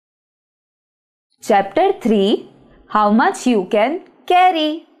Chapter 3, How much you can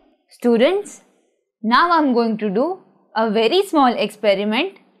carry. Students, now I'm going to do a very small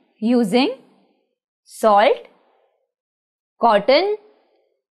experiment using salt, cotton,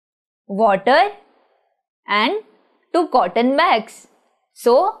 water and 2 cotton bags.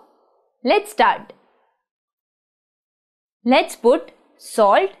 So, let's start. Let's put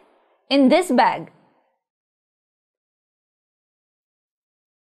salt in this bag.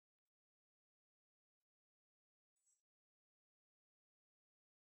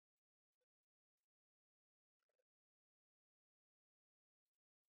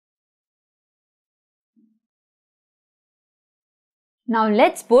 Now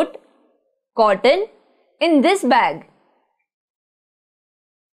let's put cotton in this bag.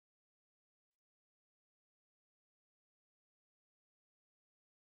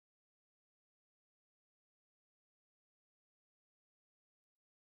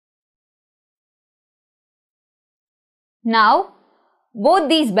 Now both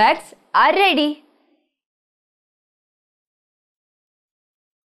these bags are ready.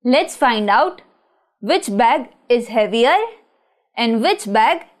 Let's find out which bag is heavier and which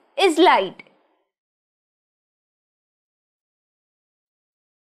bag is light.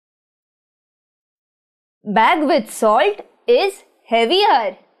 Bag with salt is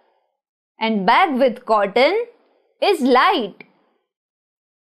heavier and bag with cotton is light.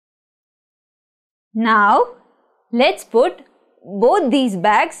 Now let's put both these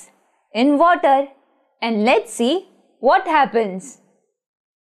bags in water and let's see what happens.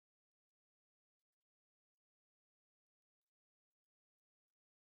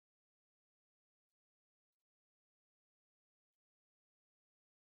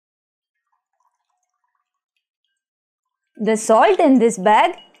 The salt in this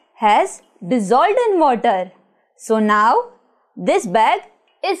bag has dissolved in water. So now this bag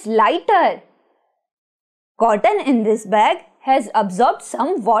is lighter. Cotton in this bag has absorbed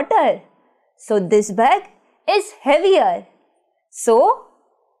some water. So this bag is heavier. So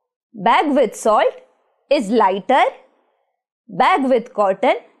bag with salt is lighter. Bag with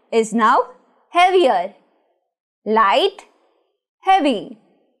cotton is now heavier. Light, heavy.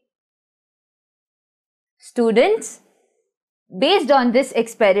 Students, based on this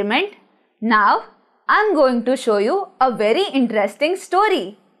experiment, now I'm going to show you a very interesting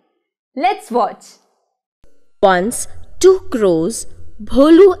story. Let's watch. Once, 2 crows,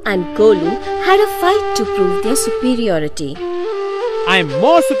 Bholu and Golu, had a fight to prove their superiority. I'm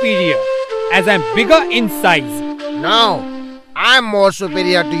more superior as I'm bigger in size. No, I'm more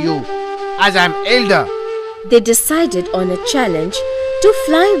superior to you as I'm elder. They decided on a challenge to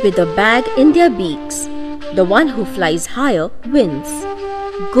fly with a bag in their beaks. The one who flies higher wins.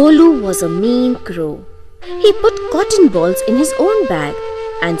 Golu was a mean crow. He put cotton balls in his own bag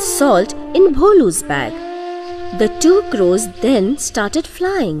and salt in Bholu's bag. The 2 crows then started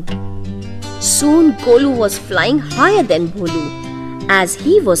flying. Soon Golu was flying higher than Bholu as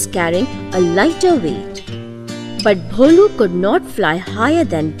he was carrying a lighter weight. But Bholu could not fly higher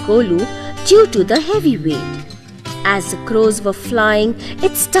than Golu due to the heavy weight. As the crows were flying,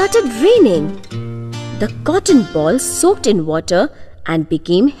 it started raining. The cotton balls soaked in water and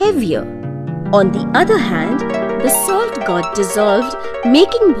became heavier. On the other hand, the salt got dissolved,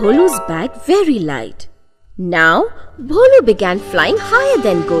 making Bholu's bag very light. Now, Bholu began flying higher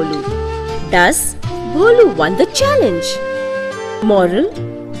than Golu. Thus, Bholu won the challenge. Moral: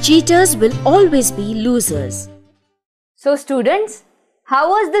 cheaters will always be losers. So students, how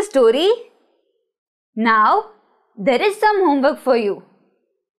was the story? Now, there is some homework for you.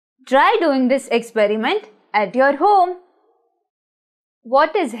 Try doing this experiment at your home.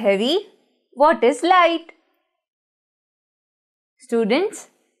 What is heavy? What is light? Students,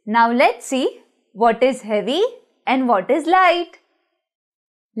 now let's see what is heavy and what is light.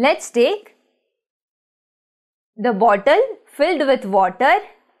 Let's take the bottle filled with water,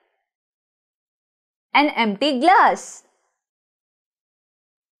 an empty glass.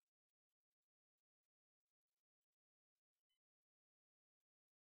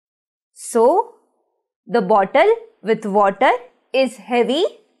 So, the bottle with water is heavy.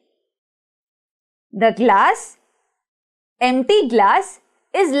 The glass, empty glass,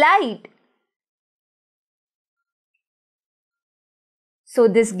 is light. So,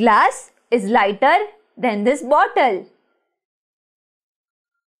 this glass is lighter than this bottle.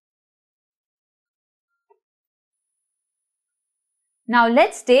 Now,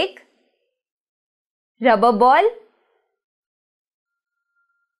 let's take rubber ball,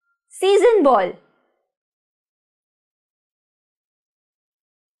 season ball.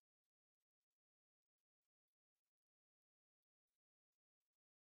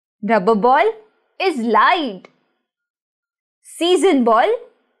 Rubber ball is light. Season ball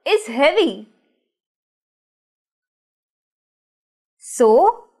is heavy.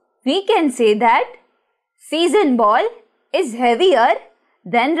 So, we can say that season ball is heavier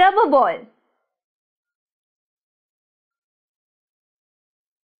than rubber ball.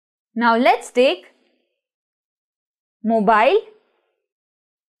 Now let's take mobile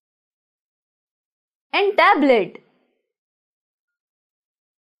and tablet.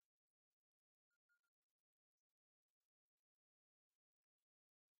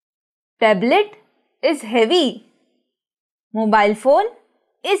 Tablet is heavy. Mobile phone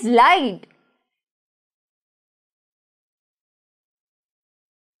is light.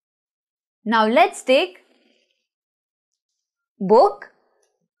 Now let's take book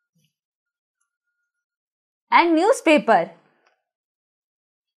and newspaper.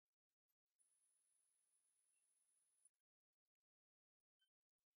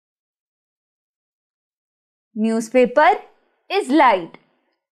 Newspaper is light.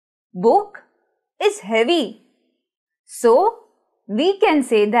 Book is heavy. So, we can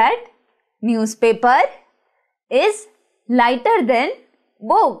say that newspaper is lighter than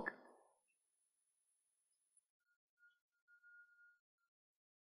book.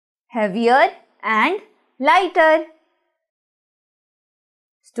 Heavier and lighter.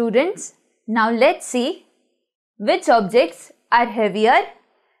 Students, now let's see which objects are heavier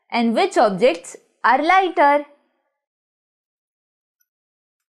and which objects are lighter.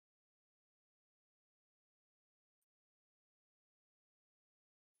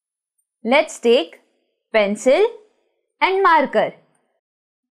 Let's take pencil and marker.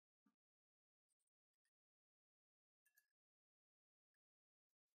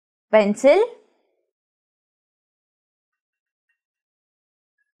 Pencil,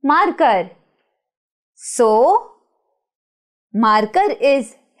 marker. So, marker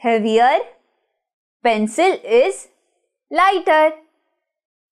is heavier, pencil is lighter.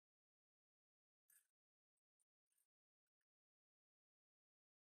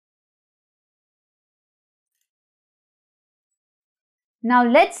 Now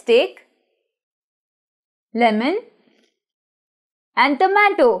let's take lemon and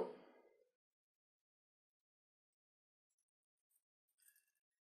tomato.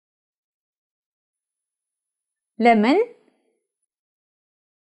 Lemon,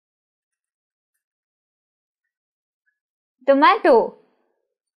 tomato.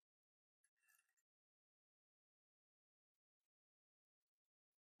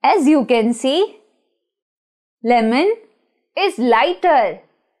 As you can see, lemon is lighter,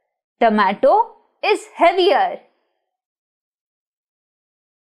 tomato is heavier.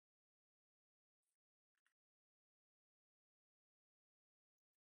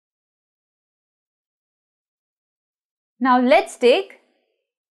 Now let's take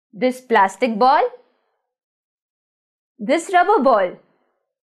this plastic ball, this rubber ball.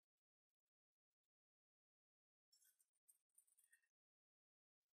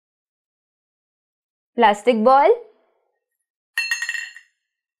 Plastic ball,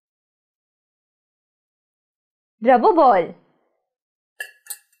 rubber ball.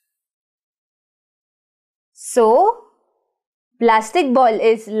 So, plastic ball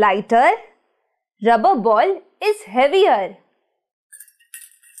is lighter, rubber ball is heavier.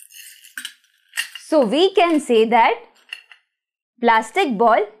 So, we can say that plastic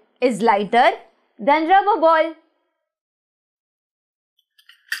ball is lighter than rubber ball.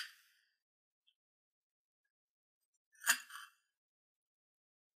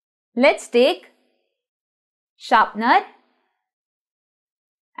 Let's take sharpener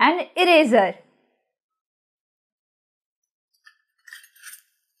and eraser.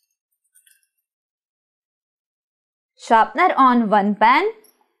 Sharpener on one pan,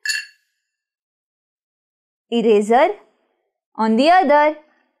 eraser on the other.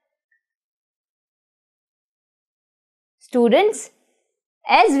 Students,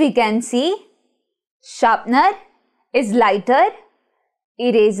 as we can see, sharpener is lighter,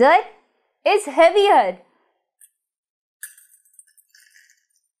 eraser is heavier.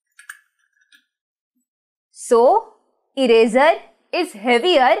 So, eraser is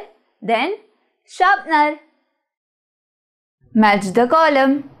heavier than sharpener. Match the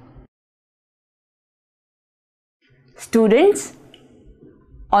column. Students,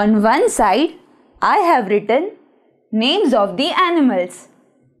 on one side I have written names of the animals.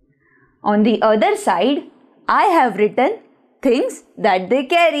 On the other side I have written things that they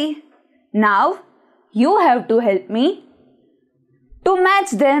carry. Now you have to help me to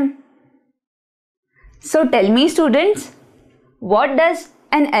match them. So tell me, students, what does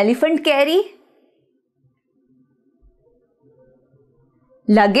an elephant carry?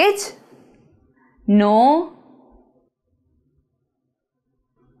 Luggage? No.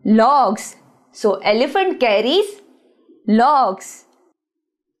 Logs. So elephant carries logs.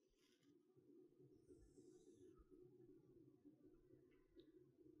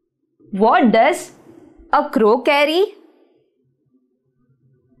 What does a crow carry?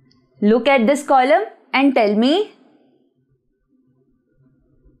 Look at this column and tell me.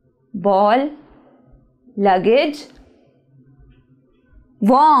 Ball, luggage,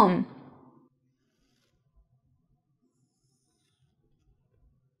 worm.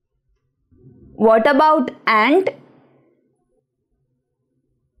 What about ant?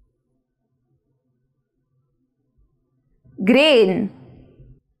 Grain.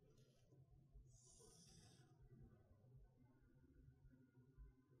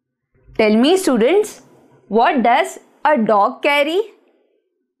 Tell me, students, what does a dog carry?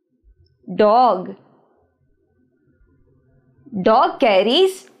 Dog. Dog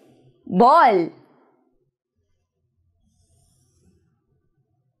carries ball.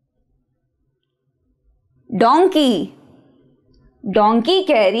 Donkey. Donkey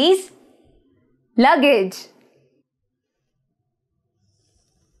carries luggage.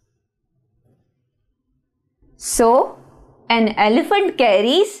 So, an elephant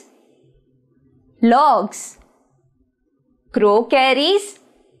carries logs. Crow carries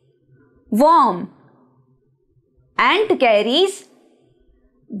worm. Ant carries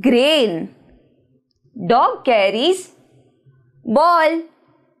grain. Dog carries ball.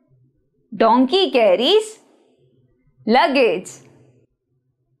 Donkey carries luggage.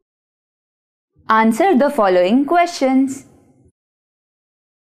 Answer the following questions.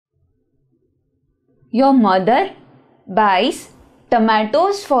 Your mother buys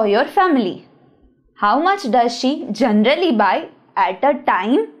tomatoes for your family. How much does she generally buy at a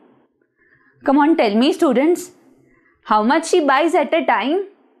time? Come on, tell me, students. How much she buys at a time?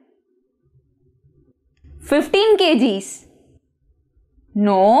 15 kgs.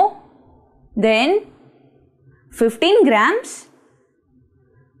 No. Then 15 grams?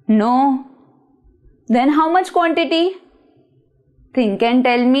 No. Then how much quantity? Think and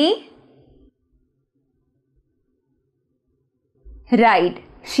tell me. Right.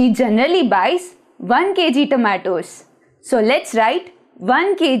 She generally buys 1 kg tomatoes. So let's write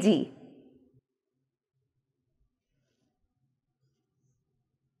 1 kg.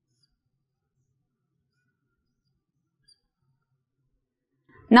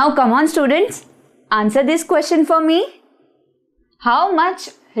 Now come on, students, answer this question for me. How much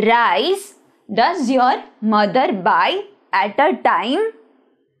rice does your mother buy at a time?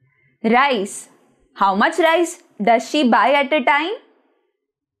 Rice. How much rice does she buy at a time?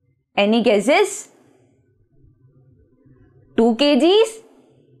 Any guesses? 2 kgs?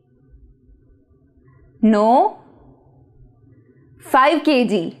 No. 5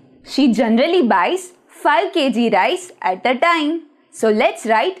 kg. She generally buys 5 kg rice at a time. So let's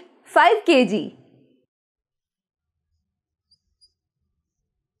write 5 kg.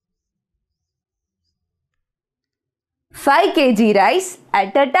 Five kg rice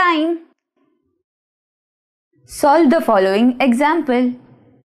at a time. Solve the following example.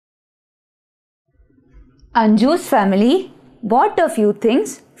 Anju's family bought a few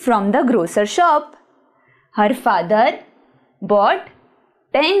things from the grocer shop. Her father bought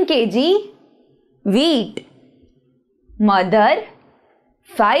 10 kg wheat. Mother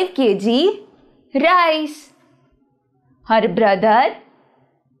 5 kg rice. Her brother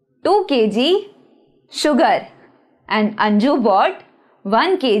 2 kg sugar. And Anju bought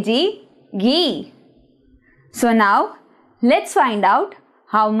 1 kg ghee. So now let's find out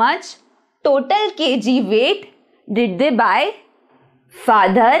how much total kg weight did they buy.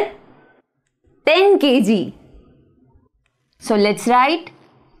 Father 10 kg. So let's write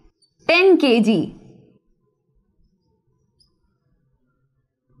 10 kg.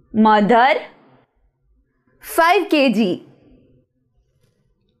 Mother 5 kg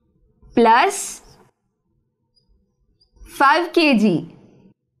plus 5 kg.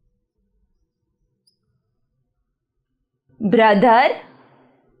 Brother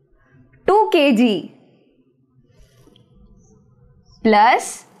 2 kg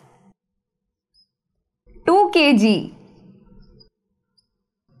plus 2 kg.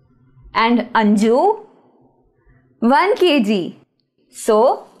 And Anju 1 kg.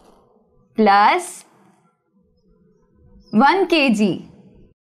 So plus 1 kg.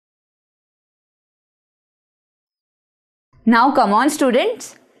 Now come on,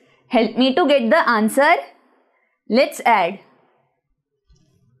 students, help me to get the answer. Let's add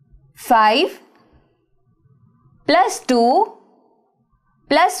 5 plus 2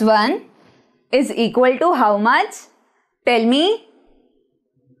 plus 1 is equal to how much? Tell me.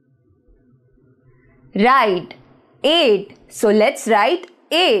 Right, 8. So let's write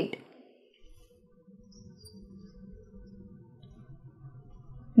 8.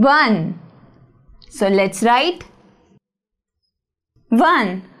 1. So let's write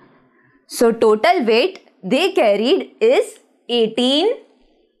 1. So total weight they carried is 18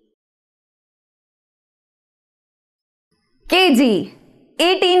 kg.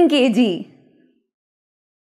 18 kg.